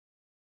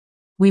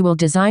We will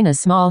design a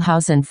small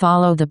house and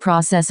follow the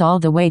process all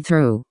the way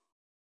through.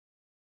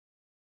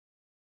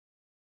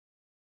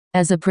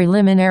 As a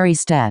preliminary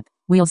step,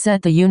 we'll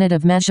set the unit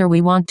of measure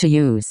we want to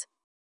use.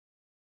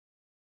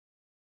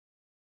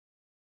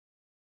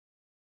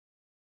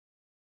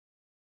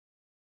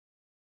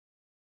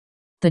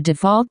 The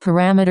default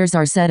parameters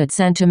are set at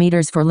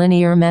centimeters for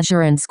linear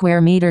measure and square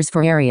meters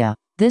for area.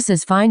 This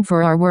is fine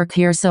for our work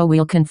here, so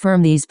we'll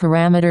confirm these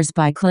parameters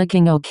by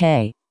clicking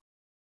OK.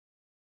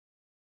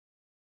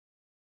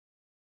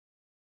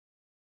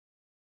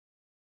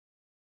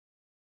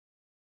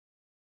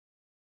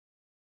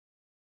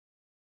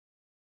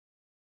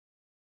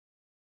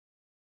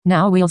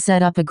 Now we'll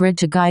set up a grid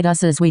to guide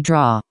us as we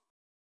draw.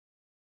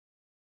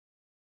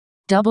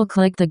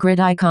 Double-click the grid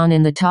icon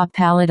in the top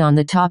palette on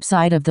the top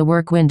side of the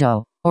work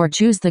window, or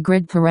choose the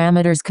Grid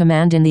Parameters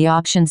command in the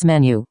Options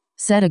menu.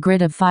 Set a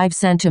grid of 5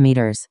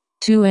 centimeters,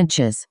 2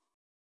 inches.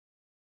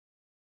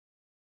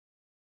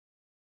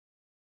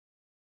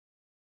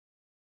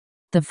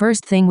 The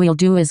first thing we'll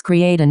do is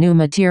create a new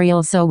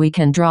material so we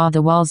can draw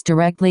the walls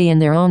directly in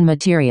their own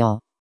material.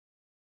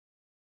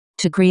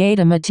 To create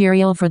a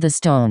material for the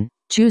stone,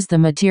 choose the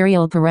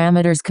Material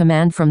Parameters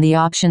command from the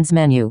Options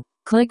menu.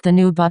 Click the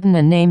New button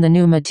and name the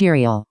new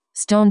material,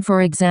 stone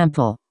for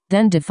example.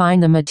 Then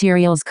define the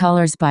material's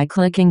colors by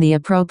clicking the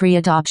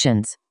appropriate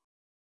options.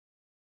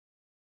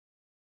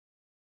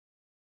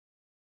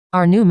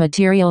 Our new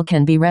material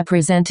can be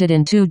represented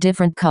in 2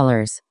 different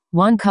colors.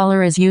 One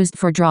color is used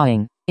for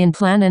drawing, in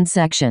plan and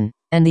section,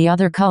 and the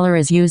other color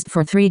is used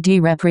for 3D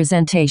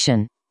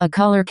representation. A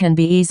color can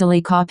be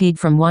easily copied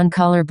from one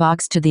color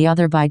box to the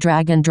other by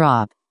drag and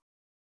drop.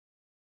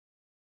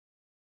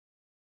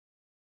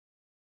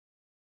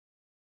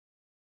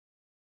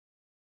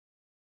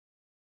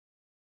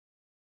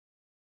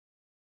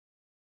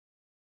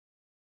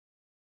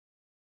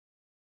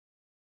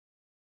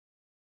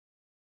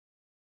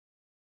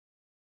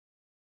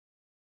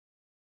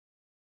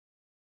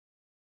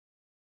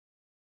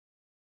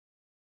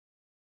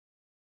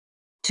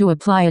 To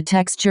apply a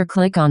texture,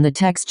 click on the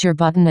Texture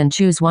button and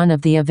choose one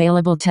of the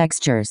available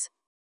textures.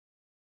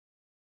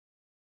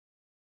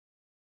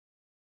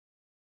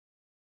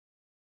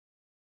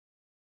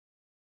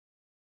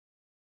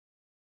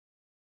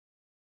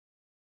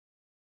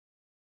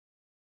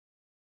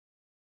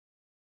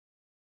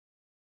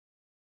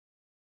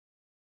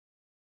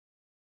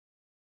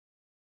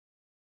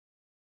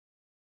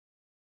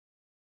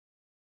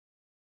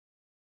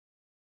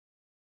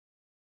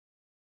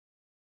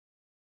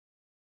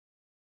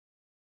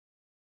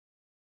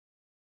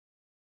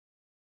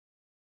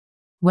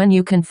 When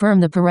you confirm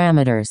the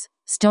parameters,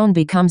 stone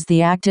becomes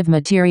the active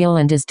material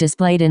and is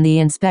displayed in the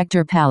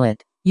Inspector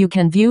palette. You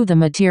can view the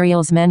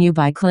Materials menu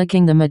by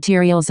clicking the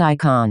Materials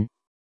icon.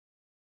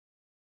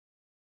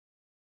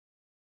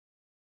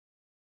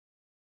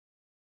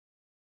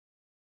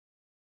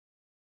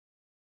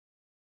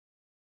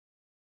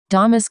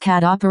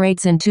 Domus.Cad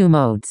operates in 2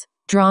 modes,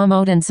 Draw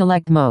mode and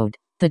Select mode.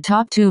 The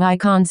top 2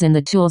 icons in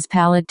the Tools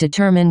palette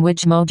determine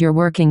which mode you're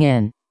working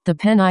in. The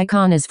pen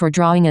icon is for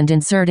drawing and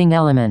inserting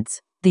elements.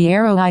 The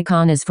arrow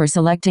icon is for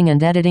selecting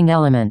and editing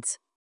elements.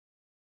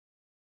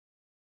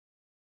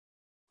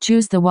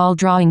 Choose the wall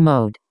drawing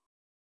mode.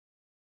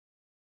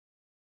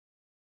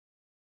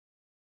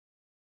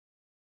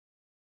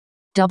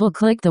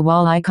 Double-click the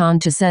wall icon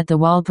to set the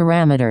wall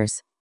parameters.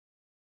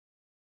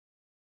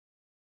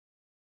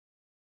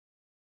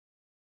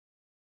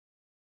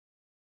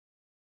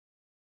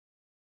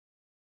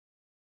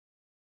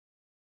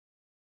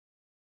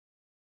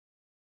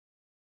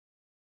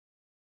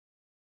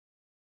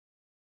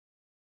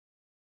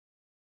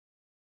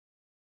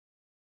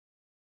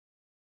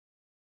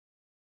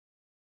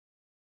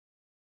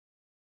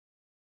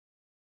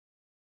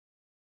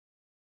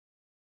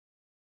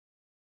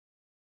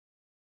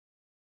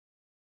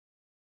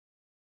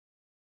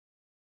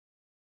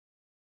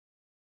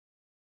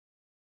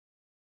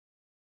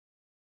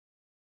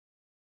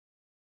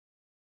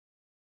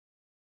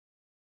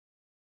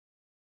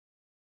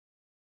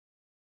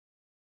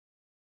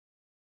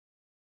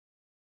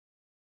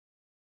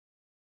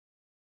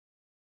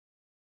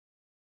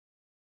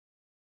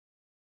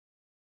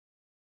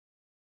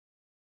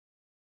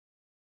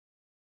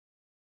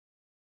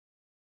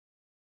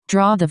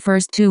 Draw the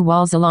first 2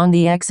 walls along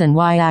the X and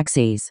Y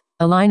axes.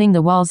 Aligning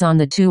the walls on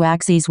the 2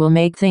 axes will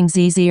make things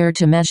easier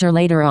to measure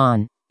later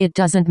on. It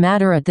doesn't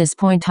matter at this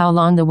point how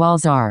long the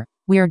walls are.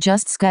 We're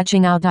just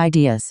sketching out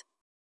ideas.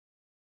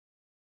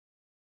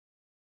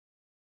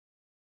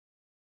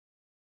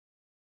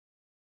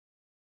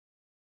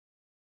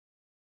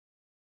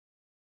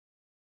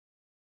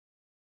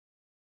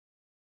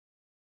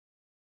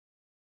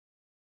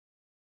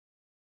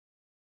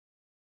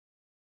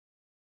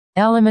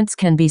 Elements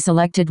can be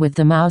selected with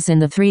the mouse in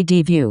the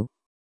 3D view.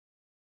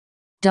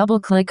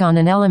 Double-click on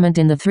an element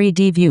in the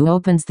 3D view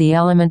opens the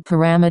Element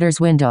Parameters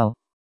window.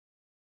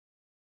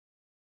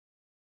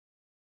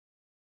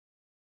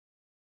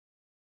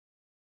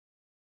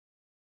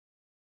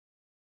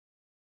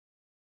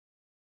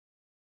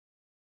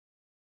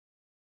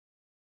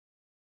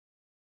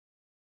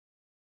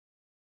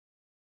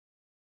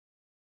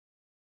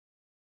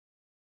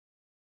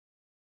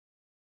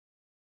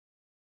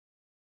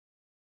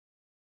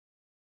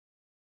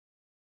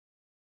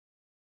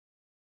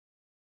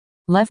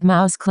 Left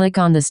mouse click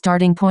on the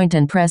starting point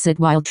and press it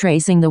while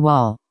tracing the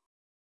wall.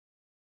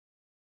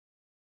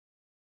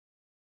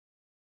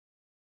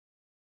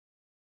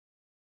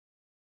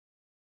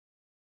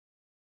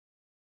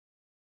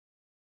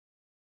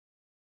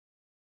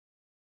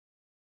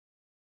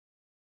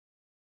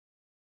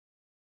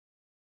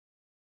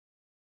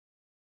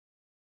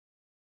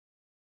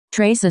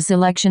 Trace a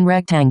selection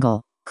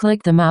rectangle.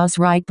 Click the mouse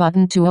right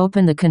button to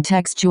open the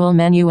contextual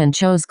menu and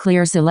choose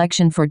Clear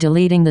Selection for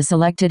deleting the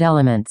selected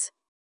elements.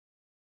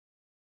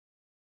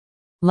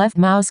 Left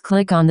mouse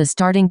click on the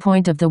starting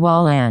point of the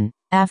wall and,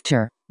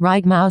 after,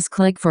 right mouse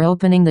click for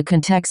opening the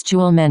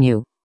contextual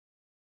menu.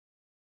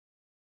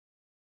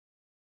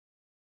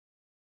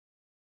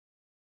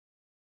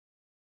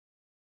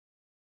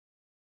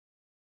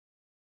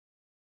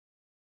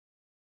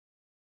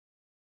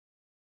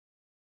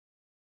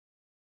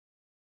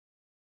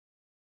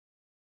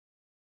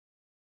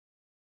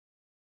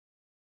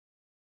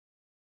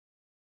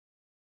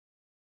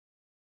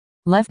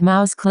 Left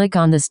mouse click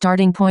on the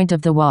starting point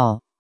of the wall.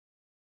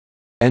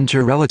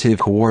 Enter relative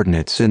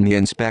coordinates in the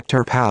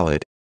inspector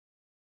palette.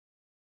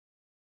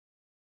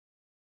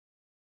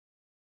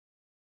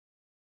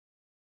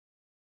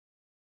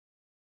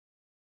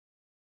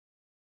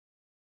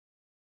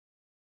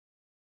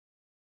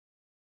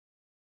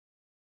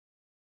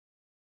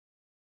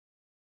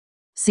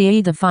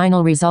 See the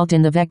final result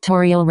in the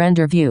vectorial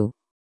render view.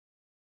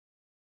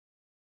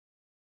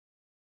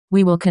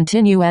 We will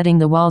continue adding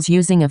the walls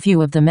using a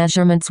few of the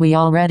measurements we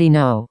already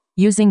know,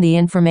 using the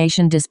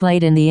information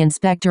displayed in the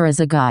inspector as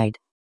a guide.